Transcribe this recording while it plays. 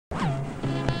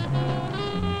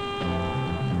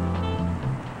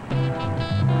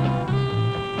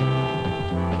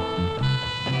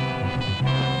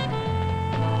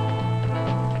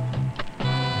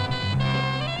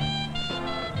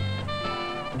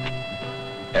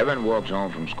Evan walks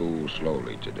home from school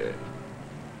slowly today.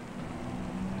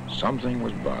 Something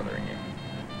was bothering him,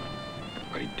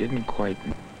 but he didn't quite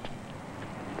know.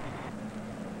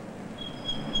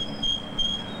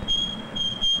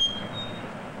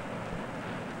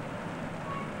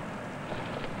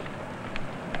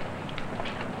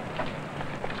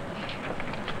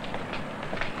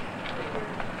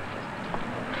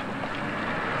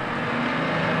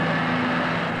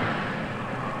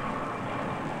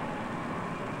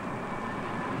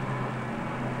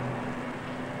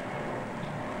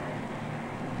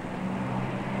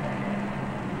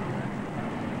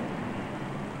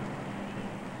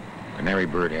 Canary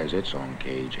bird has its own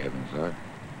cage, Evan thought.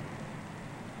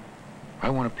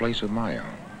 I want a place of my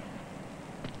own.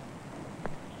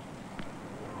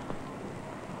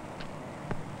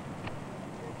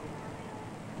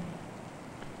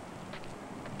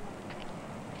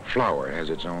 Flower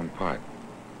has its own pot.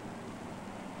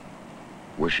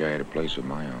 Wish I had a place of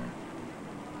my own.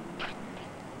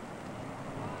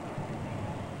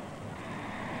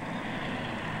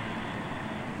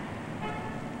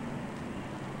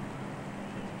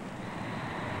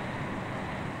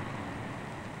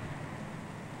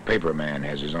 Paperman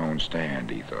has his own stand,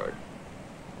 he thought.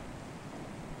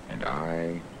 And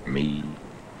I, me,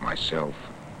 myself,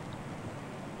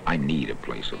 I need a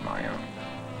place of my own.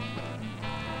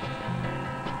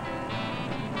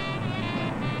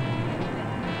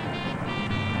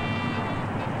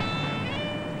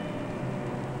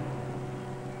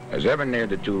 As Evan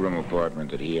neared the two-room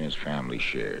apartment that he and his family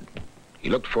shared, he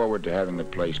looked forward to having the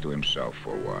place to himself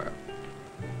for a while.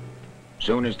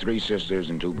 Soon his 3 sisters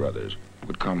and 2 brothers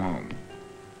would come home.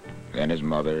 Then his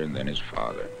mother and then his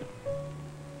father.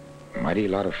 A mighty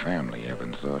lot of family,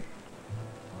 Evan thought.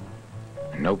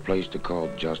 And no place to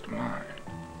call just mine.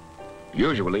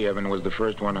 Usually, Evan was the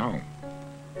first one home.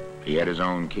 He had his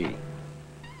own key.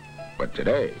 But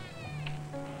today...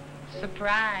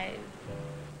 Surprise.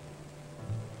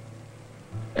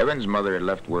 Evan's mother had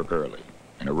left work early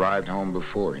and arrived home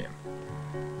before him.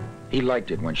 He liked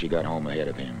it when she got home ahead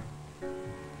of him.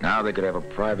 Now they could have a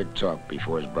private talk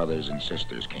before his brothers and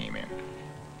sisters came in.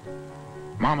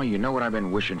 Mama, you know what I've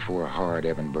been wishing for hard,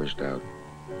 Evan burst out.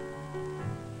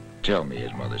 Tell me,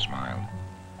 his mother smiled.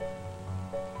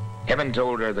 Evan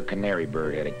told her the canary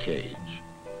bird had a cage.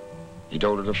 He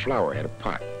told her the flower had a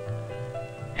pot.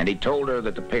 And he told her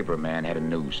that the paper man had a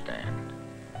newsstand.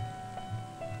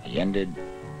 He ended,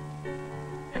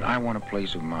 and I want a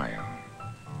place of my own.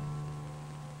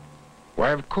 Why,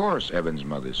 of course, Evan's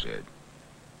mother said.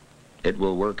 It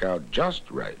will work out just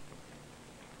right.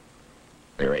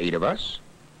 There are 8 of us.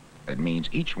 That means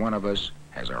each one of us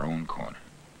has our own corner.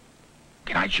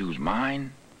 Can I choose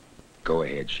mine? Go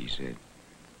ahead, she said.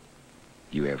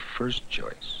 You have first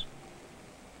choice.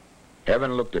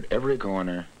 Evan looked at every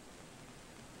corner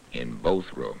in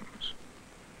both rooms.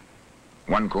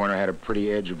 One corner had a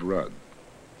pretty edge of rug.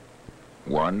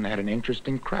 One had an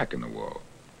interesting crack in the wall.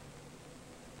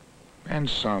 And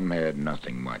some had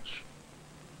nothing much.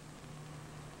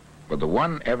 But the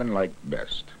one Evan liked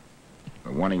best,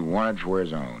 the one he wanted for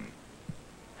his own,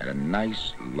 had a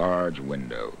nice, large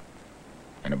window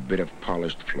and a bit of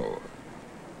polished floor.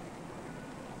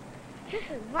 This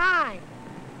is mine.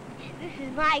 This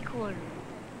is my corner.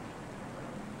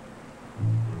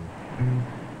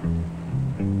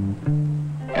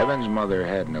 Evan's mother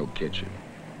had no kitchen.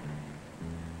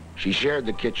 She shared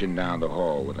the kitchen down the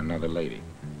hall with another lady.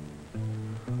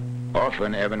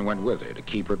 Often, Evan went with her to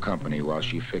keep her company while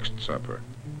she fixed supper.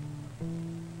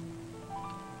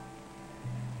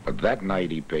 But that night,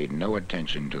 he paid no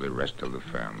attention to the rest of the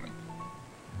family.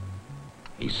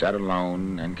 He sat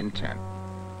alone and content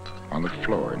on the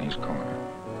floor in his corner.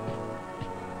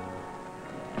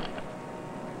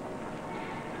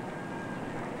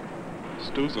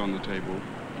 Stew's on the table.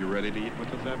 You ready to eat with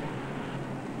us, Evan?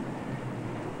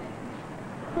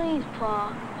 Please,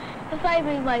 Pa. If I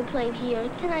bring my plate here,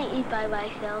 can I eat by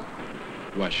myself?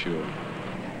 Why, sure.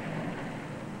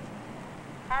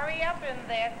 Hurry up in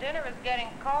there. Dinner is getting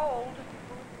cold.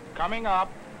 Coming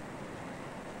up.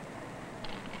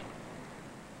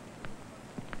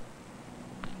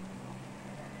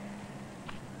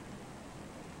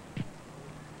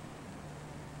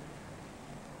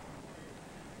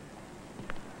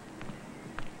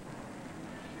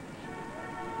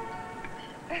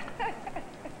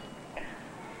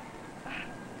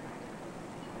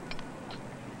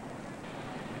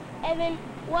 Evan,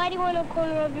 why do you want a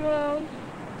corner of your own?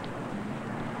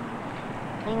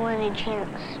 I want a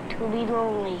chance to be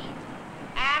lonely.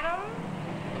 Adam?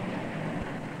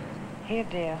 Here,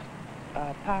 dear.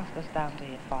 Pass this down to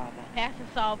your father. Pass the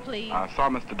salt, please. I saw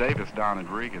Mr. Davis down at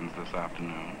Regan's this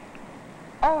afternoon.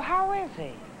 Oh, how is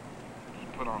he? He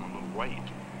put on a little weight.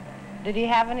 Did he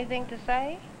have anything to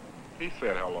say? He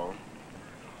said hello.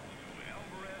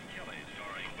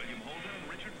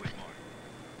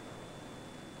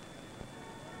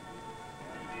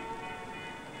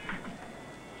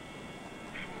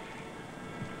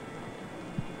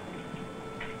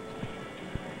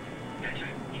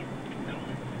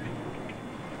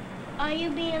 Are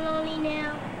you being lonely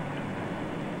now?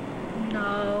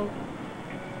 No.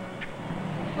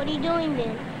 What are you doing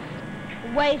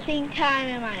then? Wasting time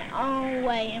in my own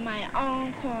way, in my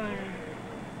own corner.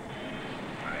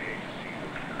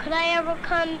 Could I ever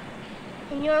come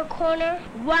in your corner?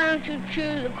 Why don't you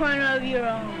choose a corner of your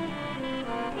own?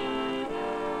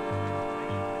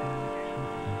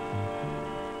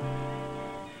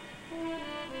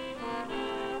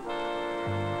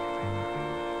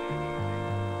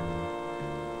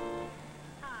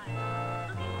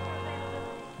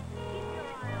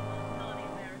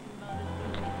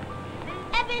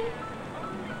 Evan,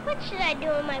 what should I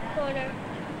do in my corner?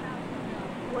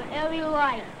 Whatever you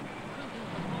like.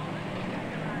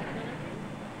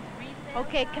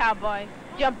 Okay, cowboy,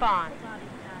 jump on.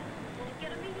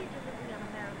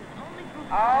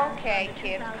 Okay,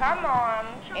 kids, come on.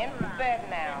 Into bed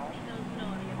now.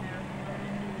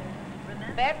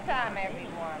 Bedtime,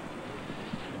 everyone.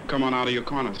 Come on out of your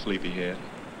corner, sleepyhead.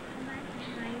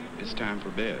 It's time for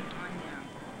bed.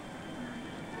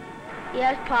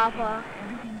 Yes, Papa.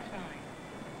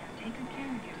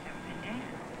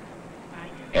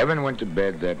 Evan went to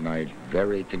bed that night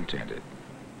very contented.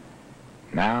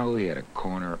 Now he had a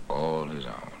corner all his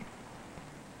own.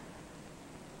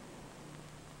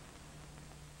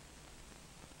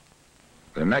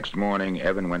 The next morning,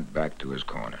 Evan went back to his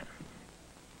corner.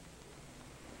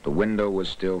 The window was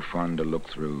still fun to look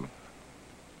through.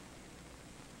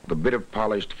 The bit of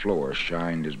polished floor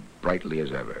shined as brightly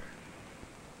as ever.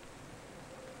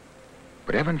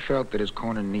 But Evan felt that his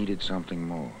corner needed something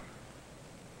more.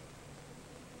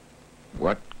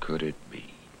 What could it be?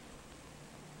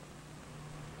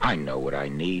 I know what I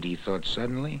need, he thought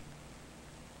suddenly.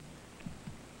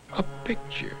 A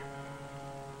picture.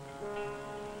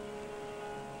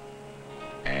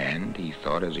 And he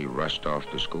thought as he rushed off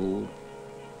to school,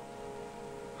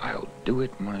 I'll do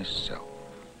it myself.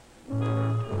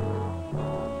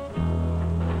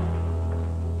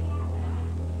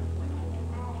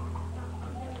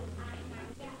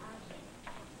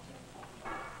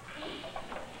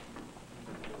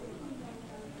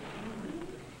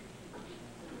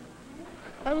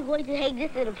 I'm going to take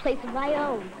this in a place of my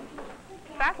own.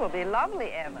 That will be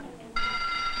lovely, Evan.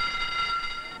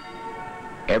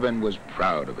 Evan was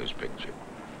proud of his picture.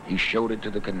 He showed it to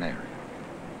the canary.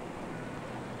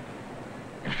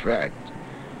 In fact,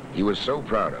 he was so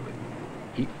proud of it,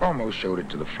 he almost showed it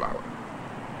to the flower.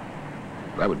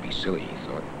 That would be silly, he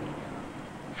thought.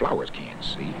 Flowers can't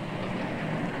see.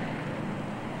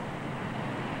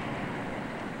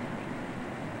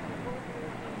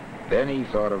 Then he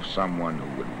thought of someone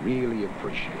who would really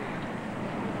appreciate it.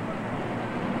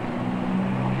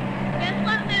 Guess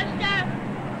what, mister?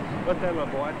 What's that, little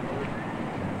boy?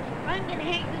 I'm gonna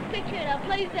hang this picture in a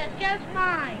place that's just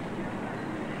mine.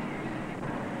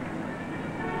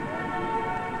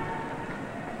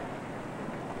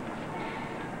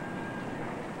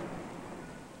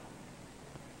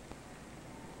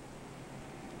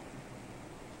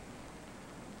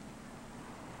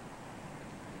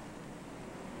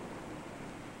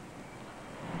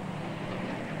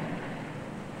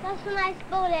 That's a nice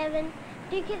boat, Evan.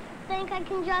 Do you think I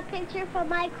can draw a picture for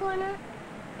my corner?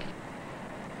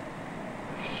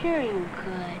 Sure you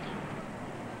could.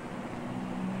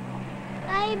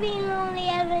 Are you being lonely,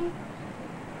 Evan?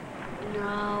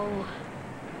 No.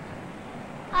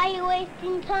 Are you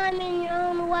wasting time in your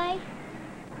own way?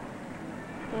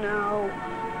 No.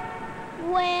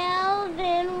 Well,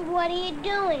 then what are you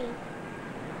doing?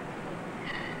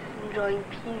 Enjoying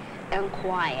peace and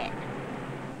quiet.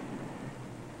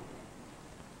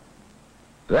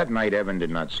 That night, Evan did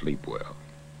not sleep well.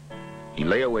 He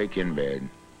lay awake in bed,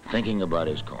 thinking about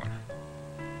his corner.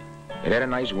 It had a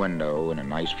nice window and a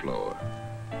nice floor,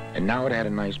 and now it had a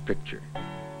nice picture.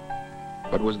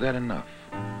 But was that enough?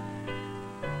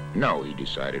 No, he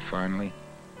decided finally.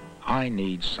 I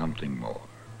need something more.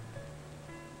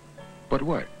 But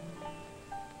what?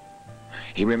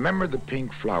 He remembered the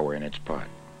pink flower in its pot.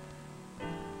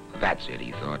 That's it,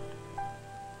 he thought.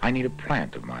 I need a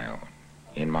plant of my own,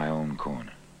 in my own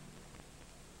corner.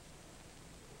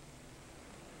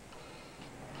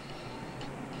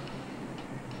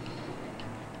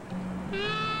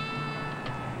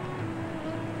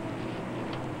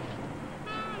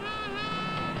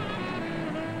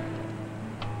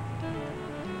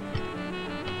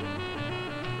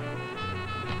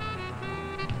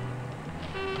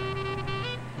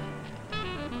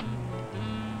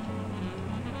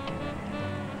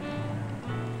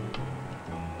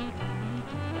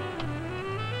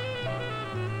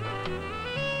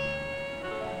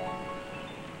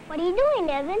 What are you doing,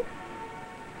 Evan?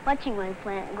 Watching my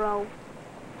plant grow.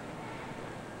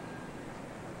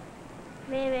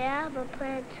 Maybe I'll have a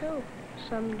plant too,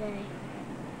 someday.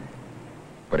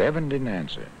 But Evan didn't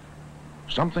answer.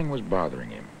 Something was bothering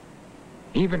him.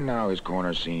 Even now, his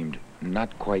corner seemed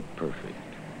not quite perfect.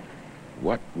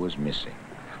 What was missing?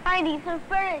 I need some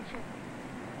furniture.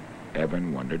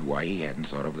 Evan wondered why he hadn't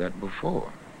thought of that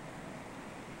before.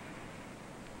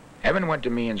 Evan went to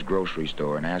Meehan's grocery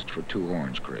store and asked for 2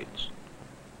 orange crates.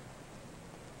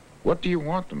 "What do you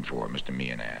want them for?" Mr.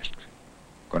 Meehan asked.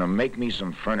 "Gonna make me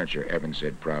some furniture," Evan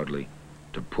said proudly,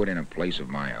 "to put in a place of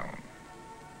my own."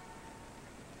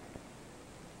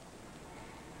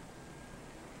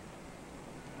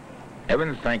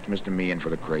 Evan thanked Mr. Meehan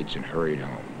for the crates and hurried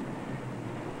home.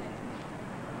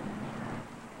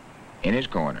 In his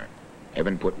corner,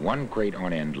 Evan put one crate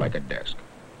on end like a desk.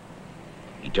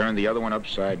 He turned the other one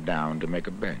upside down to make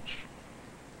a bench.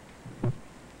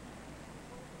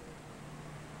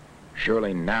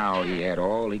 Surely now he had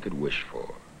all he could wish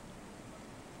for.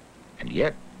 And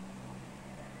yet,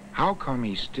 how come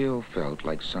he still felt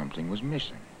like something was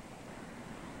missing?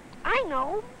 I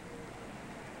know.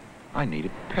 I need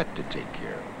a pet to take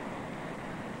care of.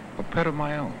 A pet of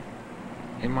my own,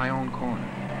 in my own corner.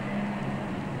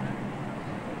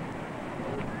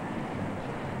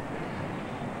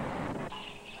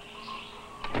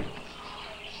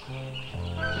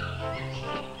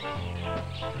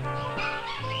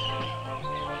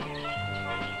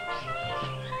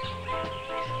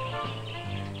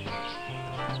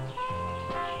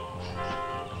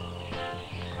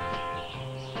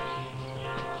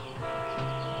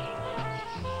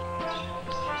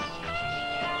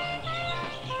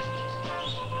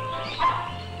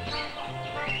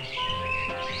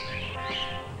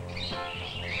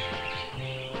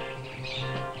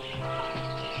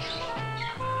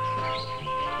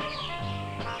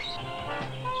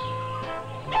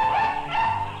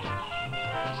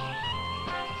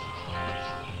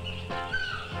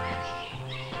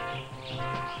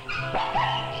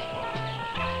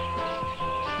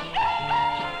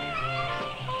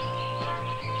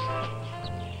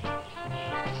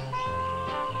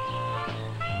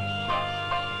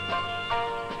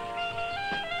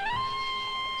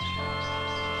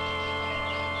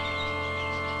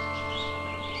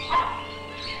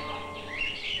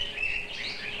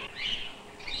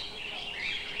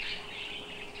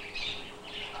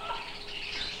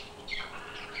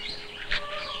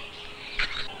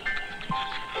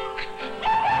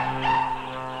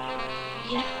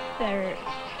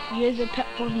 Here's a pet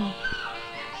for me.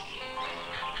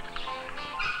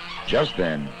 Just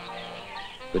then,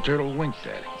 the turtle winked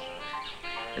at him,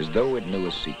 as though it knew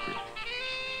a secret.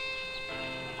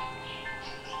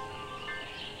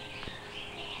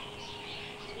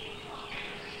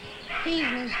 Please,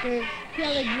 mister, if you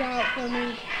have a job for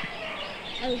me,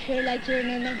 I would sure like to earn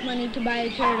enough money to buy a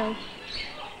turtle.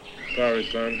 Sorry,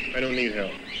 son. I don't need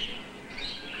help.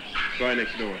 Try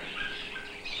next door.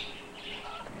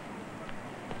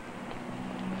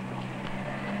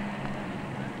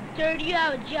 Sir, do you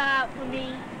have a job for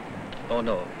me? Oh,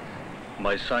 no.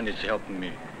 My son is helping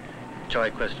me. Try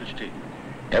across the street.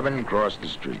 Evan crossed the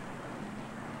street.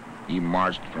 He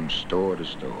marched from store to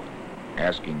store,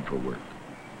 asking for work.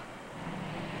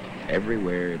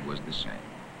 Everywhere it was the same.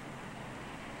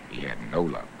 He had no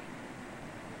luck.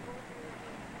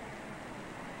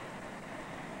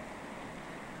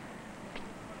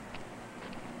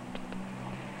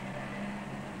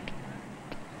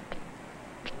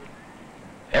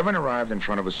 Evan arrived in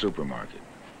front of a supermarket.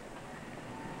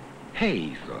 Hey,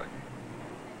 he thought,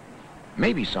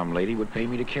 maybe some lady would pay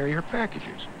me to carry her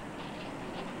packages.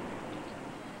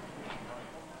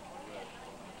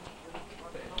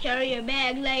 Carry your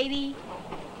bag, lady.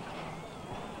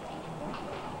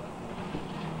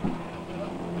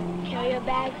 Carry your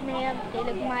bags, ma'am. They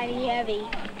look mighty heavy.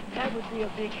 That would be a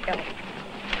big help.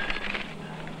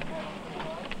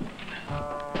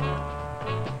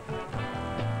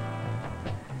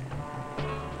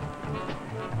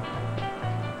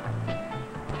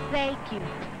 Thank you.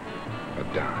 A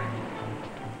dime.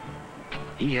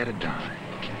 He had a dime.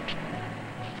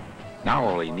 Now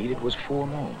all he needed was 4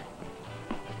 more.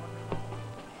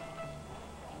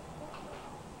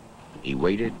 He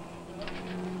waited,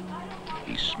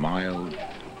 he smiled,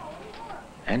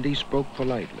 and he spoke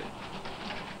politely.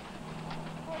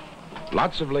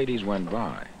 Lots of ladies went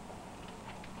by,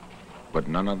 but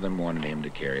none of them wanted him to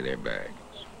carry their bags.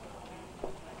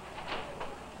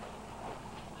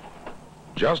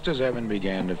 Just as Evan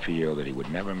began to feel that he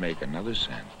would never make another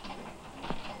cent,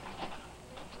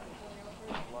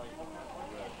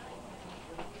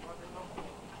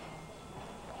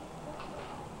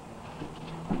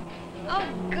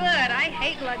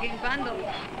 lugging bundles.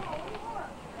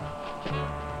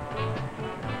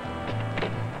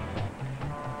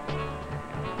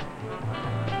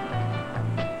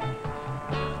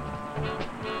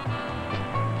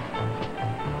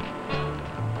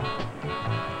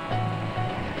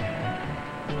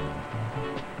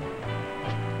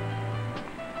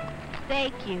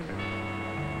 Thank you.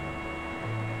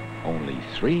 Only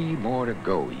 3 more to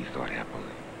go, he thought happily.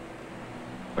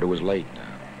 But it was late now,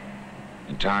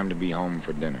 and time to be home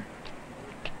for dinner.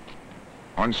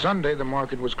 On Sunday, the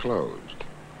market was closed,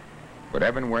 but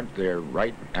Evan went there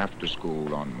right after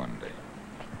school on Monday.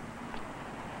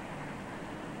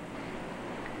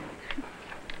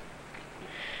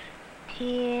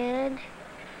 $10,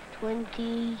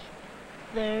 $20,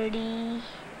 $30,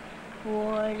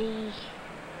 $40.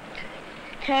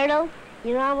 Turtle,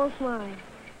 you're almost mine.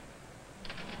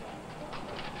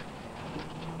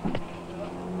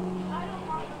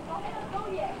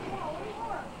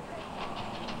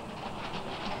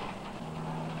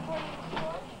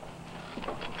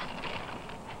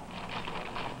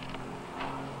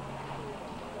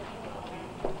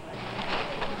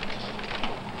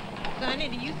 Sonny,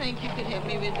 do you think you could help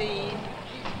me with these?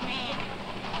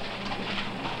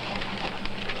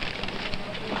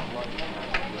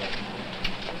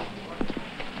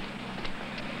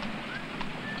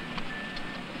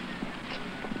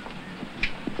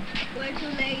 Where to,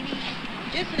 lady?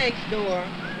 Just next door.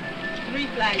 3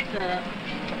 flights up.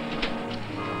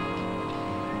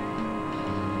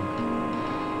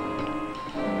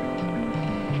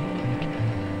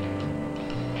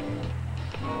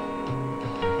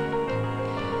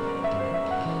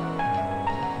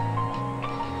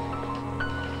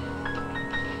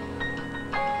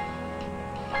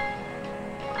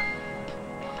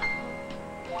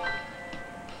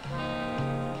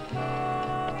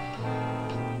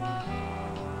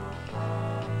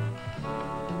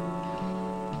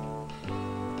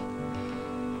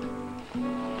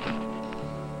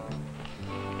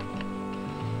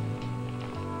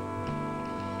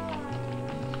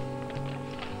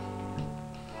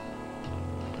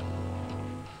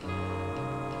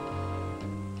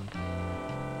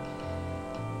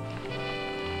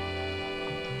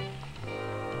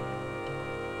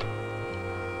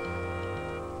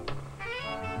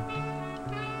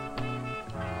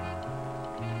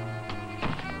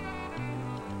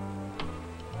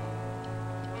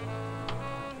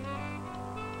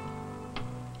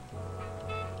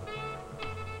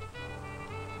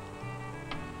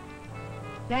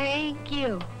 Thank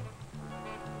you.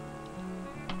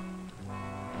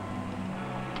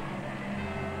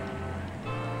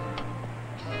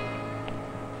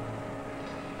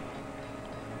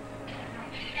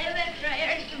 Hey, mister,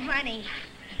 here's some money.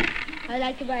 I'd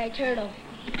like to buy a turtle.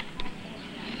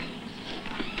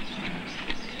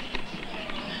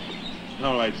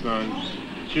 All right, son.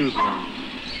 Choose one.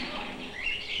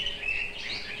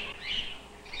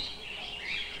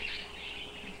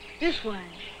 This one.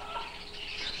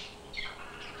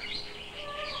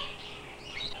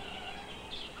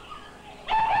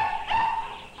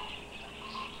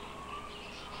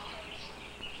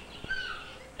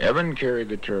 Evan carried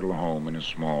the turtle home in a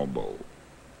small bowl.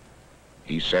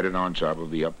 He set it on top of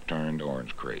the upturned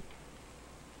orange crate.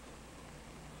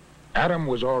 Adam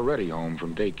was already home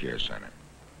from daycare center.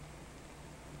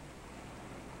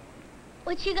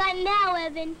 What you got now,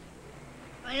 Evan?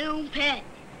 My own pet.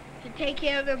 To take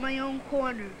care of in my own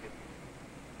corner.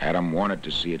 Adam wanted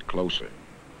to see it closer,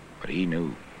 but he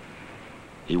knew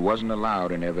he wasn't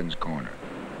allowed in Evan's corner.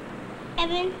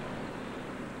 Evan?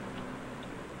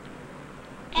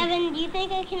 Evan, do you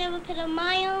think I can have a pet of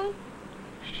my own?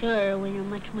 Sure, when you're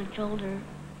much, much older.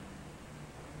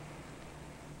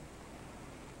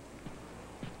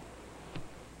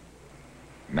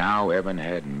 Now Evan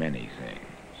had many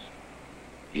things.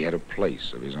 He had a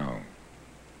place of his own.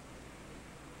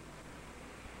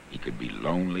 He could be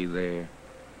lonely there.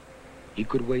 He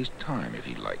could waste time if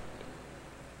he liked.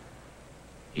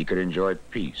 He could enjoy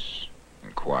peace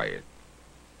and quiet.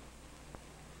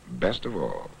 Best of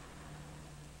all,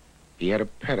 he had a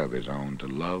pet of his own to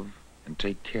love and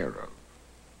take care of.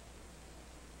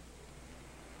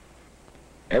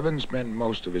 Evan spent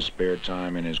most of his spare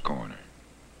time in his corner.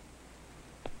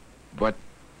 But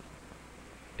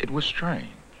it was strange.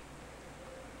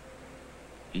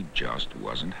 He just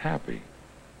wasn't happy.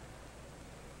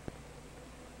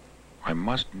 I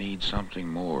must need something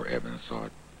more, Evan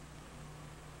thought.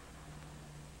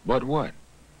 But what?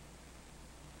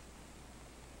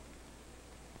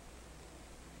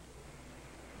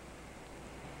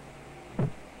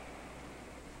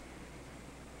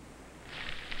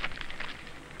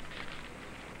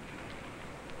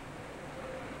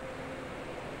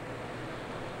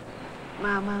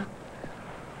 Mama,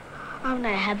 I'm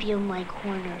not happy in my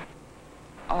corner.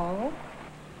 Oh?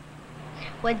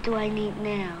 What do I need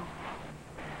now?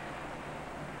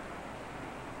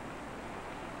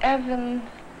 Evan,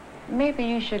 maybe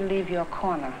you should leave your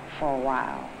corner for a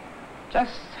while.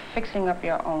 Just fixing up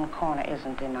your own corner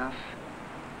isn't enough.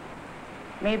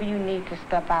 Maybe you need to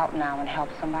step out now and help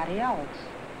somebody else.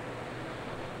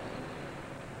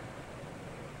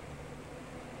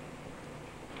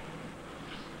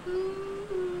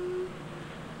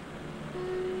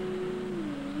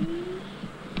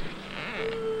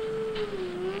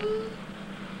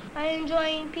 Are you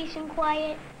enjoying peace and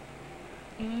quiet?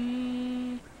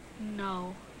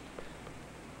 No.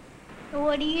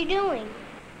 What are you doing?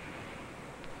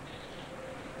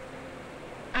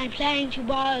 I'm planning to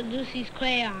borrow Lucy's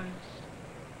crayons.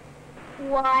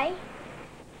 Why?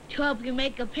 To help you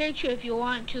make a picture if you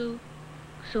want to,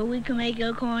 so we can make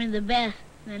your corner the best,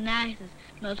 the nicest,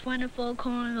 most wonderful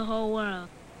corner in the whole world.